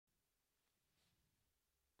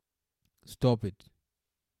Stop it.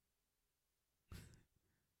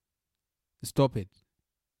 Stop it.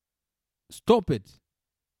 Stop it.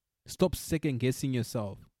 Stop second guessing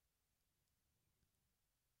yourself.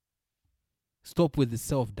 Stop with the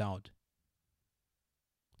self doubt.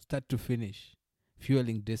 Start to finish.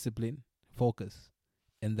 Fueling discipline, focus,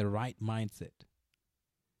 and the right mindset.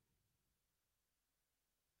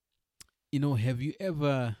 Have you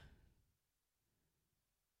ever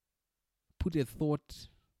put a thought,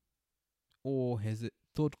 or has a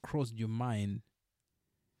thought crossed your mind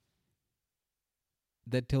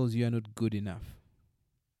that tells you are not good enough?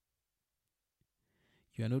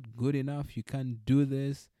 You are not good enough. You can't do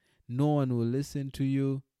this. No one will listen to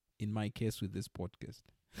you. In my case, with this podcast,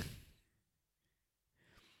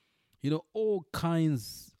 all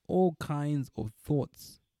kinds of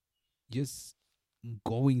thoughts just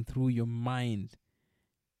going through your mind,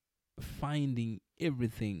 finding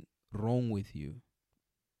everything wrong with you.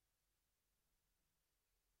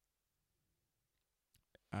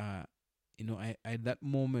 I at that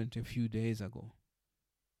moment a few days ago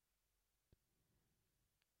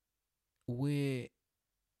where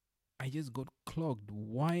I just got clogged.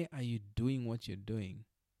 Why are you doing what you're doing?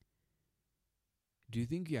 Do you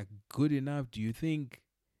think you're good enough? Do you think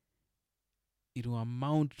it will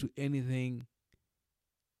amount to anything?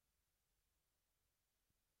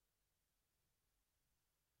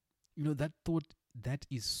 That thought, that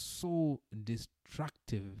is so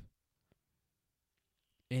destructive.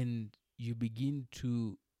 And you begin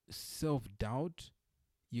to self doubt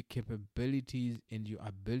your capabilities and your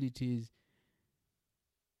abilities.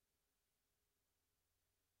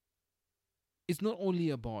 It's not only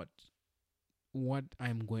about what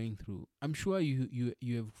I'm going through. I'm sure you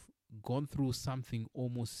have gone through something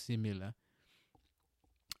almost similar,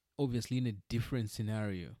 obviously in a different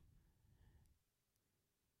scenario,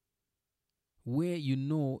 where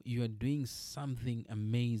you are doing something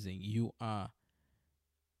amazing. You are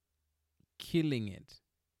killing it.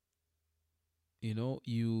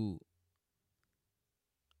 You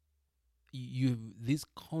have this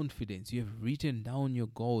confidence. You have written down your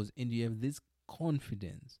goals, and you have this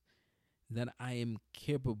confidence that I am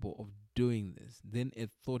capable of doing this. Then a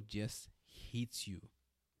thought just hits you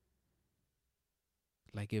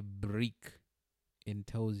like a brick and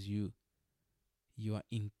tells you you are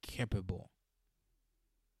incapable.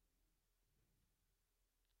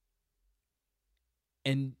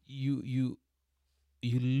 And you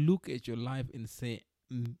look at your life and say,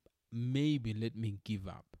 maybe let me give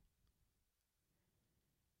up.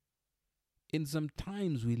 And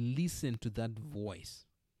sometimes we listen to that voice.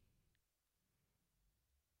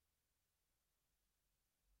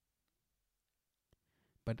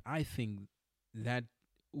 But I think that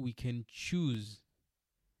we can choose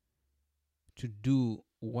to do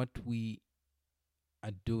what we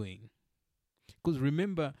are doing. Because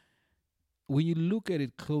remember, when you look at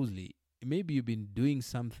it closely, maybe you've been doing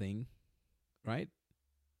something, right?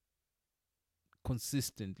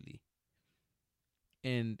 Consistently.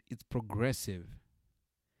 And it's progressive.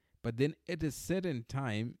 But then at a certain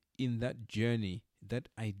time in that journey, that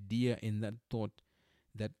idea and that thought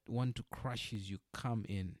that want to crushes you come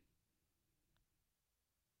in.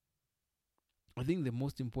 I think the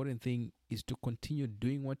most important thing is to continue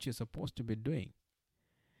doing what you're supposed to be doing.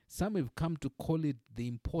 Some have come to call it the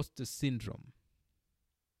imposter syndrome,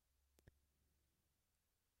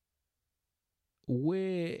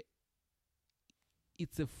 where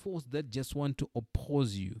it's a force that just want to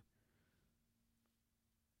oppose you.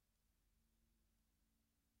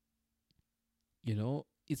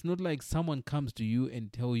 It's not like someone comes to you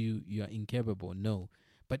and tell you you are incapable. No,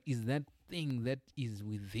 but it's that thing that is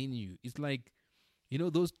within you. It's like,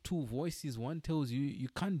 those two voices. One tells you you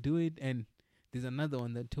can't do it, and there's another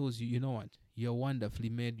one that tells you, you know what, you're wonderfully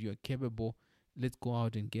made, you're capable. Let's go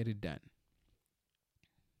out and get it done.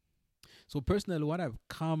 So personally, what I've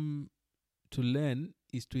come to learn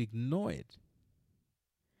is to ignore it.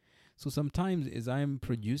 So sometimes as I'm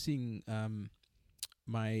producing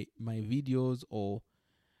my videos, or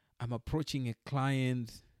I'm approaching a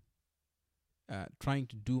client, trying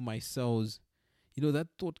to do my sales, that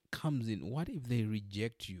thought comes in. What if they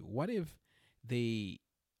reject you? What if they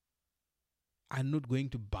are not going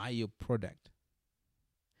to buy your product?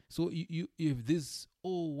 So you have this,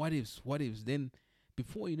 what ifs. Then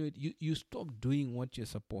before you know it, you stop doing what you're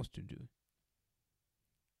supposed to do.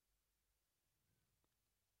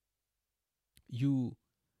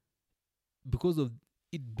 Because of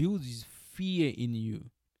it builds fear in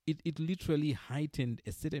you. It literally heightened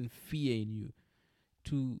a certain fear in you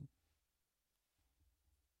to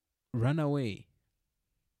run away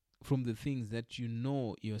from the things that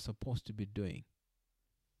you're supposed to be doing.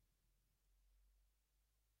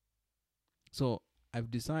 So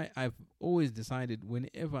I've always decided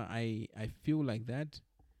whenever I feel like that,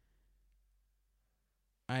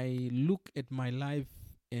 I look at my life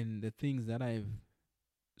and the things that I've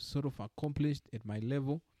sort of accomplished at my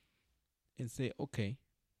level and say, okay,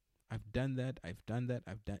 I've done that, I've done that,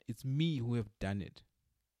 I've done. It's me who have done it.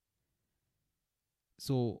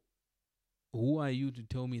 So who are you to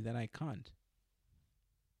tell me that I can't?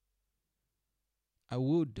 I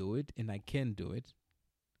will do it and I can do it.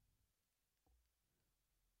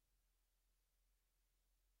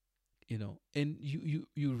 And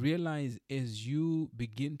you realize as you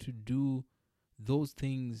begin to do those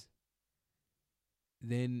things,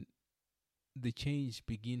 then the change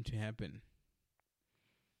begin to happen.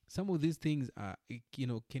 Some of these things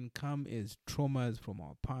can come as traumas from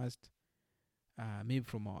our past, maybe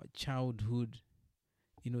from our childhood.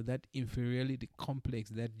 That inferiority complex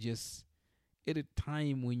that just at a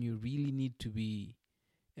time when you really need to be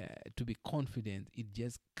confident, it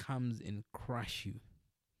just comes and crush you.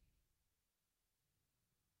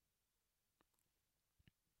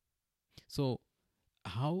 So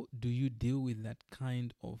how do you deal with that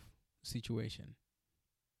kind of situation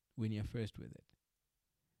when you're first with it?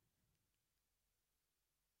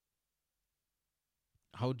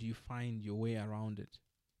 How do you find your way around it?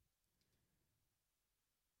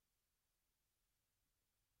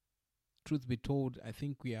 Truth be told, I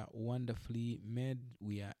think we are wonderfully made.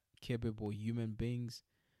 We are capable human beings.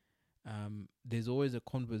 There's always a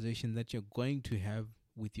conversation that you're going to have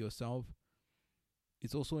with yourself.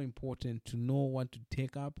 It's also important to know what to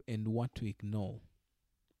take up and what to ignore.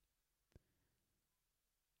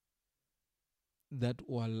 That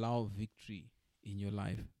will allow victory in your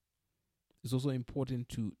life. It's also important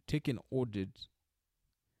to take an audit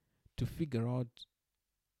to figure out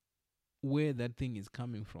where that thing is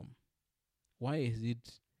coming from. Why is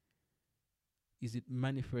it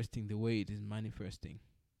manifesting the way it is manifesting?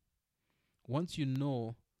 Once you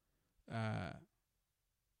know uh,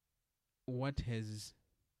 what has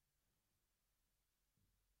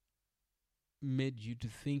made you to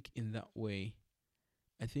think in that way,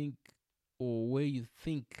 I think, or where you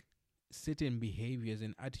think certain behaviors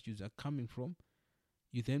and attitudes are coming from,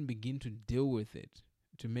 you then begin to deal with it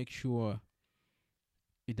to make sure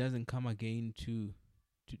it doesn't come again to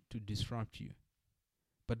disrupt you.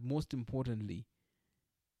 But most importantly,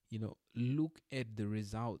 look at the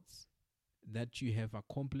results that you have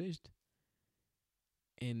accomplished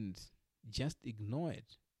and just ignore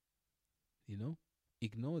it.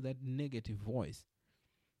 Ignore that negative voice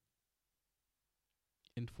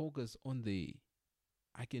and focus on the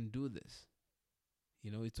I can do this.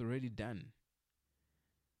 It's already done.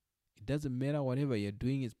 It doesn't matter whatever you're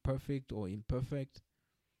doing is perfect or imperfect.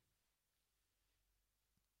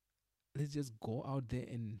 Let's just go out there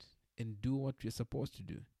and do what we're supposed to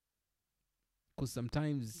do. Because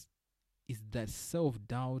sometimes it's that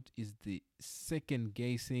self-doubt, is the second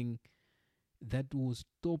guessing that will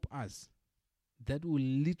stop us. That will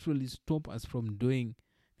literally stop us from doing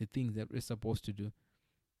the things that we're supposed to do.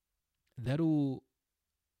 That will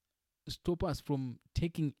stop us from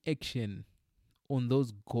taking action on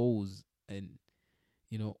those goals and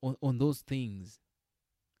on those things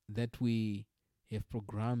that we have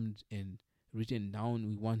programmed and written down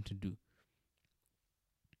we want to do.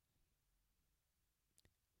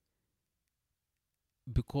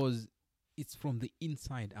 Because it's from the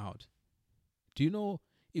inside out. Do you know,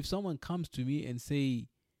 if someone comes to me and say,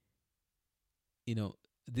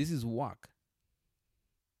 this is work,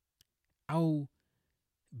 I'll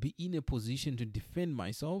be in a position to defend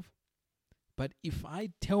myself. But if I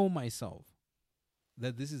tell myself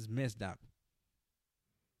that this is messed up,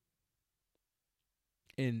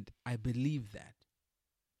 and I believe that,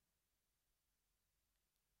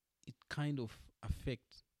 it kind of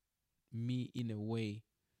affects me in a way.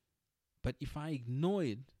 But if I ignore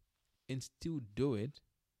it and still do it,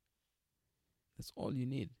 that's all you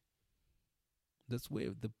need. That's where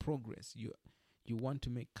the progress you want to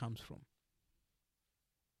make comes from.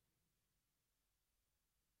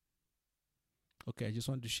 Okay, I just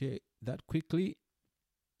want to share that quickly.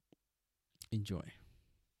 Enjoy.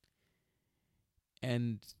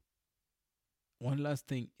 And one last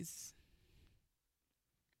thing is,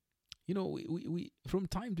 we from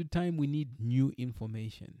time to time we need new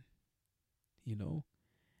information.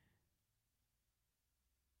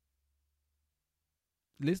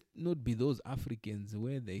 Let's not be those Africans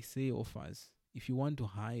where they say of us, if you want to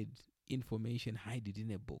hide information, hide it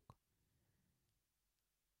in a book.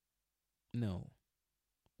 No.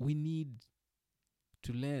 We need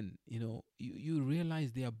to learn. You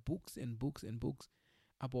realize there are books and books and books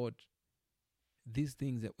about these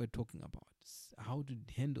things that we're talking about, how to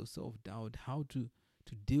handle self-doubt, how to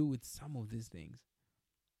deal with some of these things.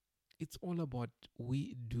 It's all about,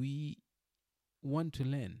 we want to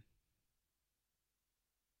learn,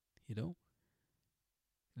 you know?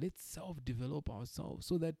 Let's self-develop ourselves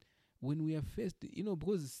so that when we are faced,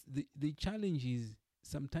 because the challenge is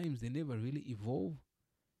sometimes they never really evolve,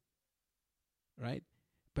 right?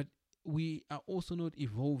 But we are also not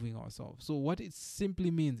evolving ourselves. So what it simply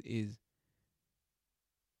means is,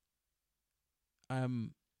 I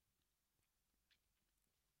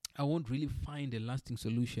won't really find a lasting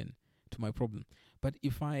solution to my problem. But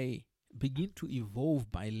if I begin to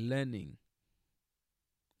evolve by learning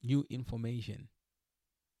new information,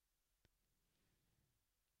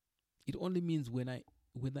 it only means when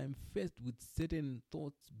I'm faced with certain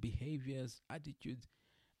thoughts, behaviors, attitudes,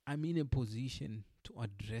 I'm in a position to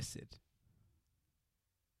address it.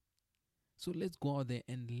 So let's go out there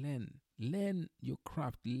and learn. Learn your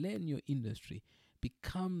craft, learn your industry,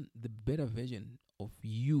 become the better version of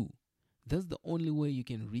you. That's the only way you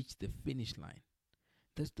can reach the finish line.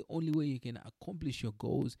 That's the only way you can accomplish your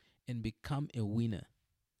goals and become a winner.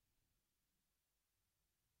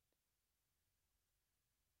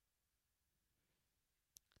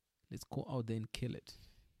 Let's go out there and kill it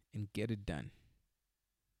and get it done.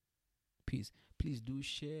 Peace. Please do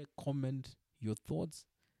share, comment your thoughts.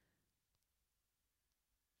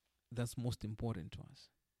 That's most important to us.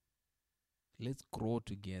 Let's grow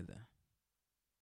together.